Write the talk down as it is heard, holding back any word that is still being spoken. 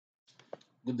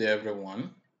Good day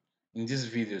everyone. In this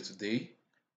video today,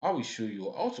 I will show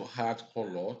you how to add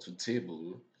color to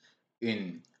table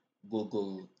in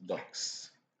Google Docs.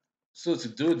 So to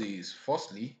do this,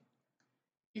 firstly,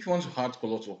 if you want to add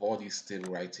color to all this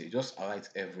table right here, just highlight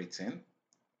everything.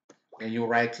 Then you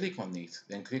right click on it,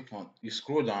 then click on, you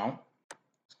scroll down, as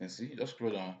you can see, just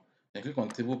scroll down, then click on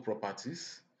table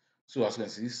properties. So as you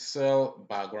can see, cell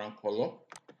background color.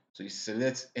 So you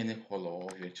select any color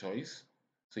of your choice.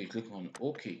 So you click on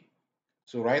OK.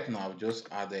 So right now I've just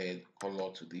added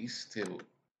color to this table.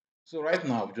 So right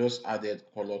now I've just added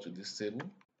color to this table.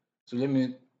 So let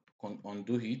me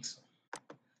undo it.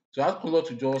 To add color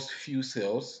to just few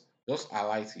cells, just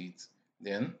highlight it,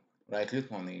 then right click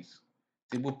on it,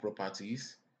 table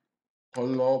properties,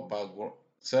 color background,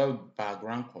 cell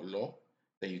background color,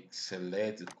 then you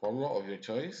select the color of your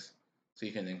choice. So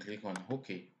you can then click on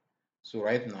OK. So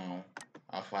right now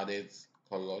I've added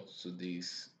color to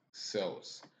these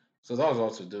cells. So that was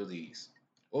how to do this.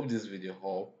 Hope this video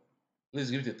helped.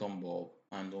 Please give it a thumb up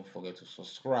and don't forget to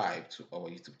subscribe to our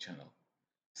YouTube channel.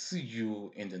 See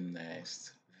you in the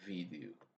next video.